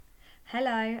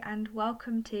Hello and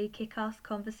welcome to Kick-Ass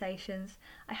Conversations.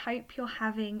 I hope you're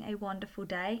having a wonderful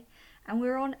day, and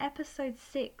we're on episode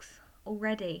 6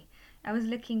 already. I was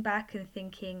looking back and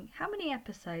thinking, how many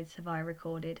episodes have I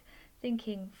recorded?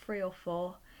 Thinking 3 or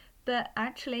 4, but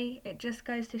actually it just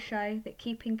goes to show that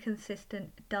keeping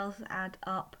consistent does add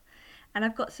up. And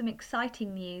I've got some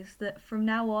exciting news that from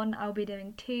now on I'll be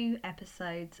doing 2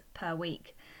 episodes per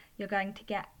week. You're going to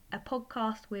get a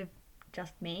podcast with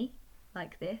just me,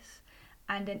 like this,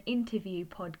 and an interview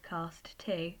podcast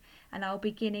too. And I'll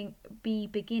be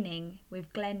beginning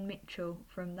with Glenn Mitchell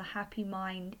from the Happy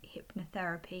Mind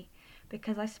Hypnotherapy,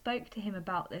 because I spoke to him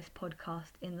about this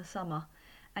podcast in the summer,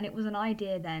 and it was an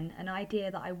idea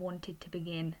that I wanted to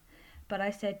begin. But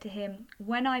I said to him,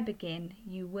 when I begin,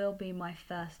 you will be my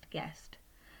first guest.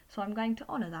 So I'm going to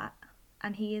honour that,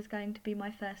 and he is going to be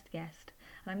my first guest.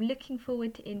 And I'm looking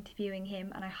forward to interviewing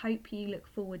him, and I hope you look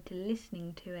forward to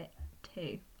listening to it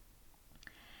too.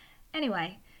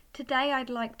 Anyway, today I'd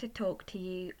like to talk to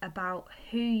you about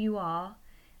who you are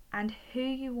and who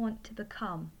you want to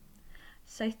become.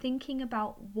 So thinking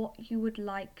about what you would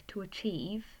like to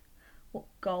achieve, what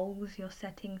goals you're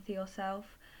setting for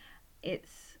yourself.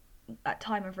 It's at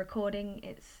time of recording,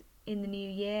 it's in the new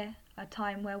year, a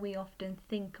time where we often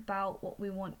think about what we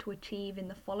want to achieve in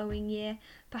the following year,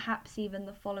 perhaps even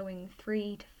the following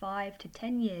 3 to 5 to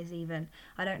 10 years even.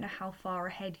 I don't know how far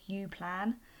ahead you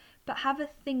plan, but have a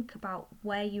think about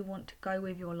where you want to go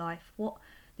with your life, what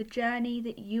the journey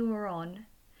that you are on,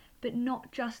 but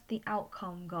not just the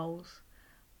outcome goals,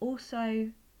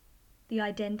 also the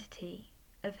identity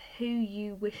of who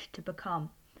you wish to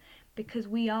become, because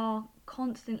we are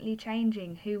constantly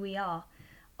changing who we are.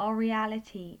 Our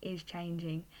reality is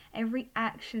changing. Every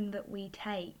action that we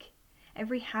take,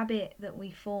 every habit that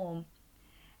we form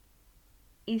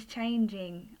is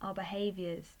changing our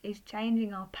behaviours, is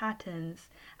changing our patterns,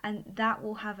 and that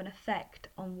will have an effect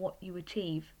on what you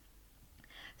achieve.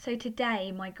 So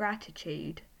today my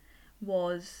gratitude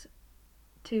was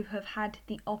to have had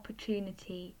the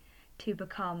opportunity to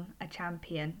become a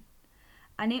champion.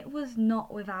 And it was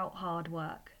not without hard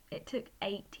work. It took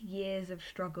 8 years of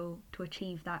struggle to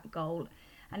achieve that goal.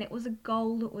 And it was a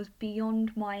goal that was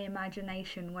beyond my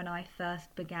imagination when I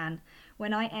first began.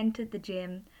 When I entered the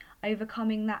gym,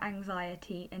 overcoming that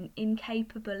anxiety and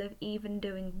incapable of even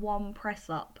doing one press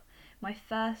up, my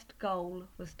first goal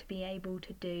was to be able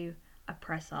to do a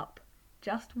press up.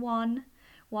 Just one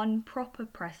proper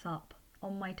press up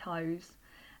on my toes.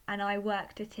 And I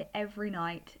worked at it every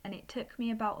night, and it took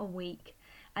me about a week.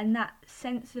 And that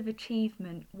sense of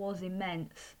achievement was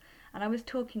immense. And I was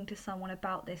talking to someone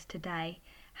about this today,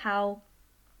 how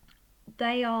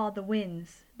they are the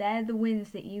wins. They're the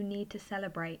wins that you need to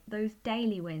celebrate, those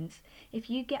daily wins. If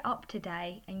you get up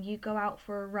today and you go out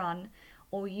for a run,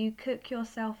 or you cook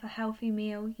yourself a healthy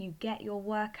meal, you get your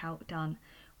workout done,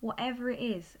 whatever it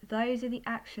is, those are the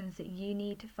actions that you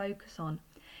need to focus on.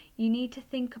 You need to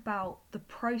think about the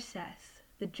process,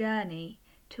 the journey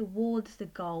towards the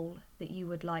goal that you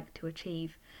would like to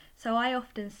achieve. So I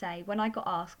often say, when I got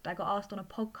asked on a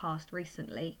podcast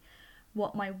recently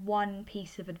what my one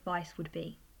piece of advice would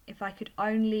be. If I could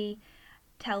only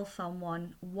tell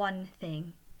someone one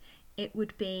thing, it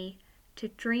would be to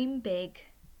dream big,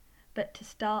 but to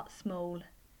start small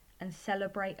and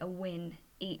celebrate a win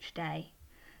each day.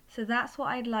 So that's what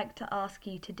I'd like to ask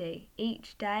you to do.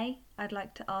 Each day, I'd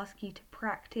like to ask you to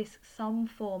practice some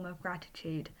form of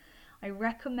gratitude. I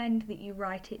recommend that you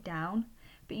write it down,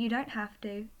 but you don't have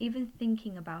to. Even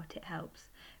thinking about it helps.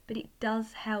 But it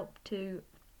does help to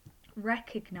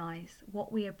recognize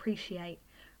what we appreciate,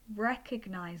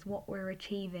 recognize what we're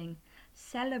achieving,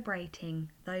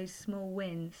 celebrating those small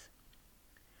wins.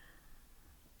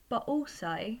 But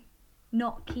also,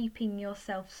 not keeping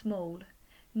yourself small,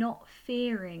 not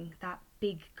fearing that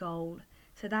big goal.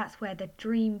 So that's where the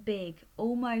dream big,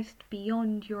 almost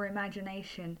beyond your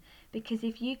imagination, because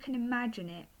if you can imagine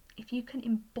it, if you can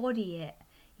embody it,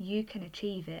 you can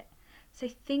achieve it. So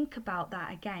think about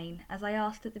that again, as I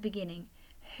asked at the beginning,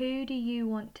 who do you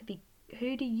want to be?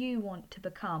 Who do you want to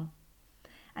become?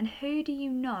 And who do you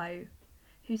know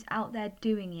who's out there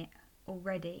doing it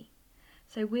already?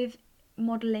 So with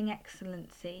modelling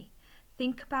excellency,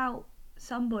 think about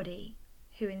somebody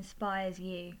who inspires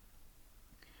you,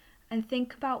 and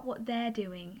think about what they're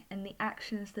doing and the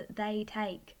actions that they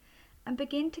take, and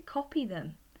begin to copy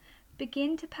them.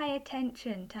 Begin to pay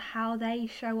attention to how they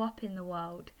show up in the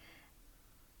world,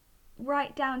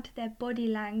 right down to their body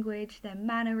language, their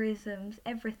mannerisms,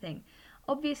 everything.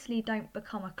 Obviously don't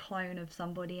become a clone of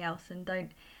somebody else, and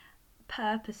don't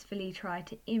purposefully try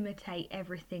to imitate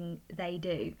everything they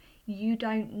do. You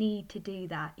don't need to do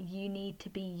that. You need to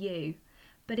be you.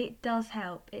 But it does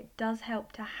help. It does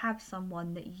help to have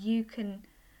someone that you can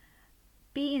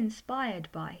be inspired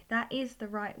by. That is the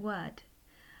right word.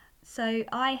 So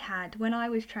I had, when I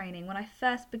was training, when I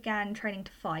first began training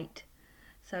to fight,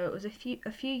 so it was a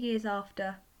few years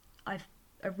after I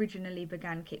originally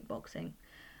began kickboxing,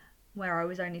 where I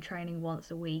was only training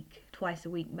once a week, twice a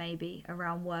week maybe,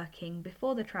 around working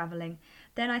before the travelling.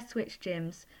 Then I switched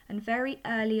gyms, and very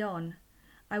early on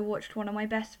I watched one of my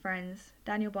best friends,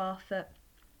 Daniel Barfoot,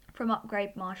 from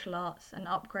Upgrade Martial Arts and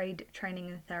Upgrade Training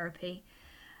and Therapy,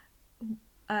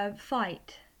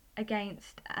 fight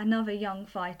against another young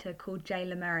fighter called Jay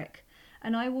Lemerick.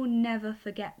 And I will never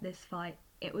forget this fight.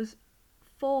 It was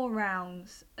 4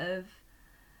 rounds of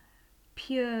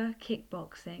pure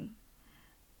kickboxing,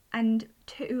 and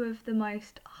 2 of the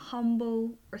most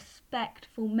humble,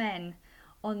 respectful men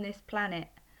on this planet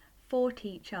fought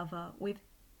each other with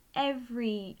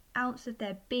every ounce of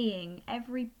their being.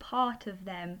 Every part of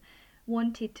them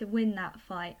wanted to win that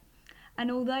fight. And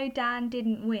although Dan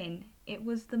didn't win, it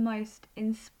was the most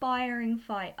inspiring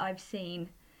fight I've seen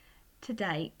to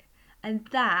date. And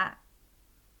that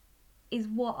is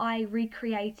what I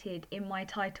recreated in my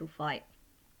title fight.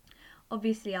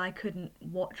 Obviously I couldn't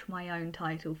watch my own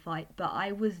title fight, but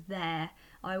I was there,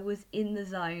 I was in the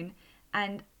zone,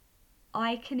 and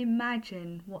I can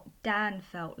imagine what Dan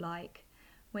felt like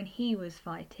when he was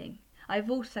fighting. I've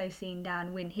also seen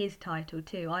Dan win his title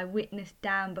too. I witnessed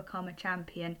Dan become a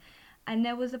champion, and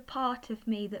there was a part of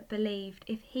me that believed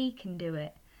if he can do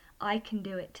it, I can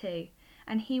do it too.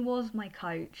 And he was my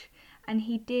coach, and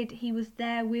he was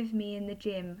there with me in the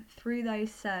gym through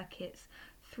those circuits,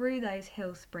 through those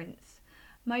hill sprints,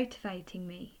 motivating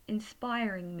me,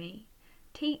 inspiring me,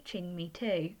 teaching me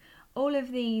too. All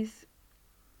of these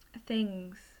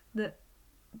things that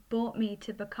brought me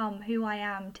to become who I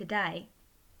am today.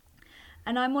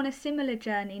 And I'm on a similar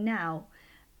journey now.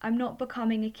 I'm not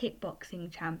becoming a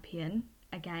kickboxing champion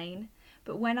again,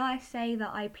 but when I say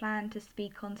that I plan to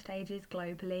speak on stages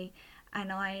globally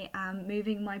and I am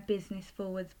moving my business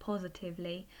forwards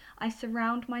positively, I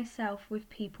surround myself with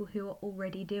people who are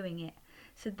already doing it.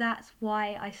 So that's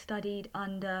why I studied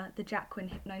under the Jacquin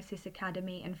Hypnosis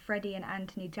Academy and Freddie and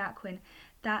Anthony Jacquin.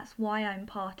 That's why I'm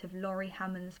part of Laurie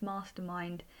Hammond's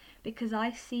mastermind, because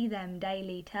I see them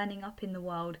daily turning up in the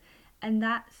world, and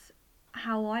that's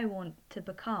how I want to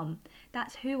become.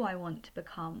 That's who I want to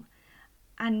become.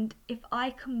 And if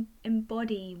I can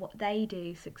embody what they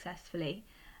do successfully,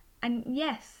 and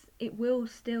yes, it will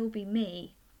still be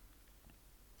me,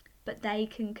 but they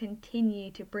can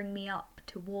continue to bring me up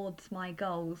towards my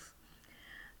goals.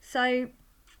 So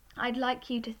I'd like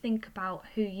you to think about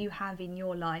who you have in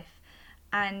your life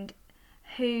and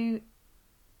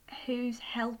who's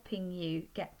helping you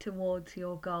get towards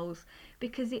your goals,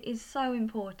 because it is so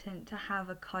important to have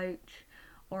a coach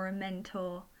or a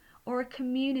mentor or a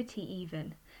community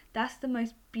even. That's the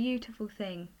most beautiful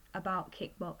thing about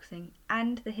kickboxing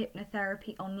and the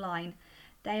hypnotherapy online.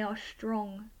 They are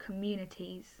strong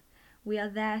communities. We are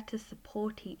there to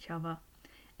support each other.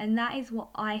 And that is what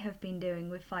I have been doing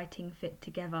with Fighting Fit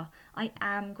Together. I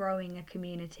am growing a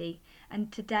community.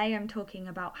 And today I'm talking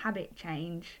about habit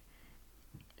change,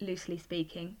 loosely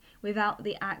speaking, without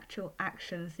the actual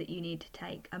actions that you need to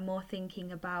take. I'm more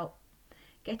thinking about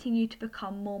getting you to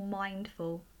become more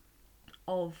mindful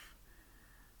of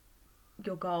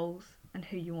your goals and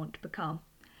who you want to become.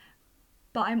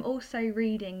 But I'm also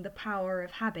reading The Power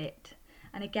of Habit.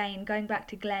 And again, going back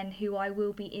to Glenn, who I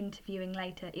will be interviewing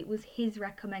later, it was his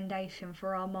recommendation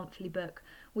for our monthly book.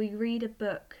 We read a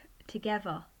book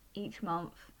together each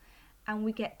month and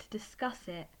we get to discuss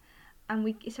it.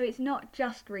 And so it's not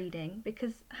just reading,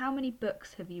 because how many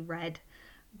books have you read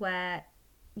where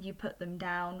you put them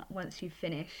down once you've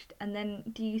finished, and then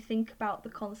do you think about the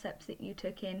concepts that you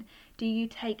took in? Do you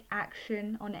take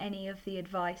action on any of the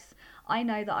advice? I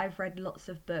know that I've read lots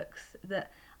of books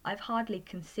that I've hardly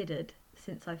considered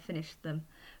since I've finished them,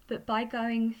 but by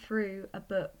going through a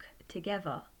book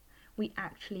together, we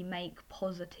actually make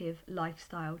positive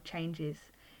lifestyle changes.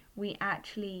 It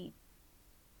actually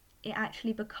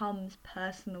becomes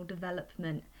personal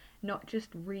development, not just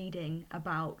reading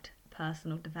about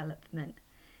personal development.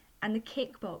 And the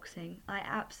kickboxing, I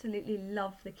absolutely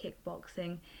love the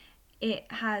kickboxing. It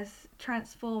has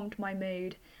transformed my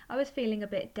mood. I was feeling a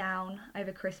bit down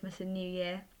over Christmas and New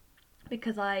Year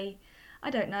because I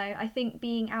don't know, I think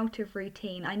being out of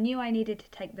routine, I knew I needed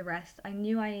to take the rest, I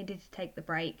knew I needed to take the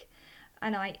break,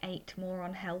 and I ate more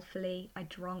unhealthily, I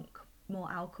drank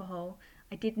more alcohol,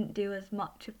 I didn't do as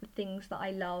much of the things that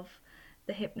I love,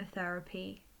 the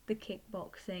hypnotherapy, the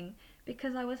kickboxing,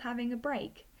 because I was having a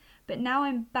break. But now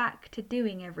I'm back to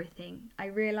doing everything. I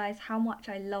realise how much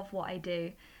I love what I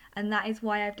do, and that is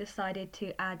why I've decided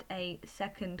to add a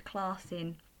second class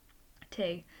in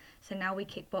too. So now we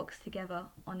kickbox together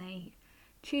on a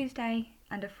Tuesday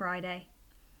and a Friday.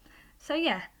 So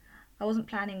yeah, I wasn't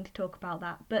planning to talk about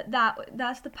that, but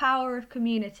that's the power of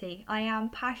community. I am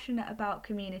passionate about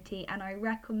community, and I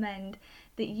recommend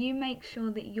that you make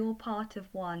sure that you're part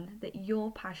of one that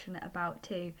you're passionate about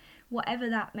too, whatever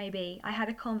that may be. I had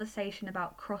a conversation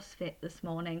about CrossFit this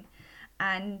morning,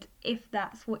 and if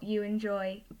that's what you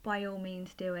enjoy, by all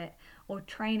means do it. Or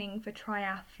training for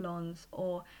triathlons,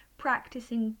 or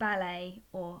practicing ballet,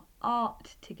 or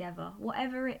art together,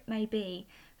 whatever it may be,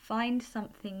 find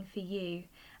something for you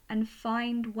and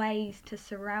find ways to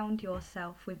surround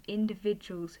yourself with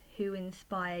individuals who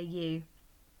inspire you.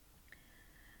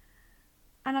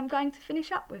 And I'm going to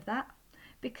finish up with that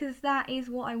because that is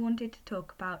what I wanted to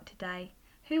talk about today.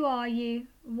 Who are you?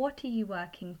 What are you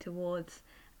working towards?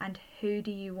 And who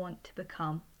do you want to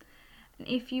become? And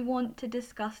if you want to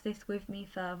discuss this with me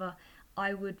further,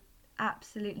 I would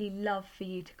absolutely love for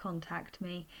you to contact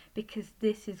me, because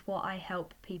this is what I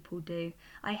help people do.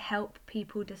 I help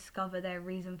people discover their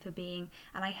reason for being,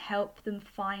 and I help them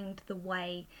find the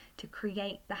way to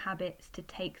create the habits to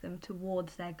take them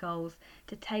towards their goals,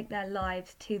 to take their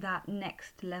lives to that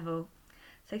next level.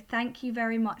 So thank you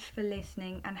very much for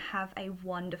listening, and have a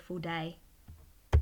wonderful day.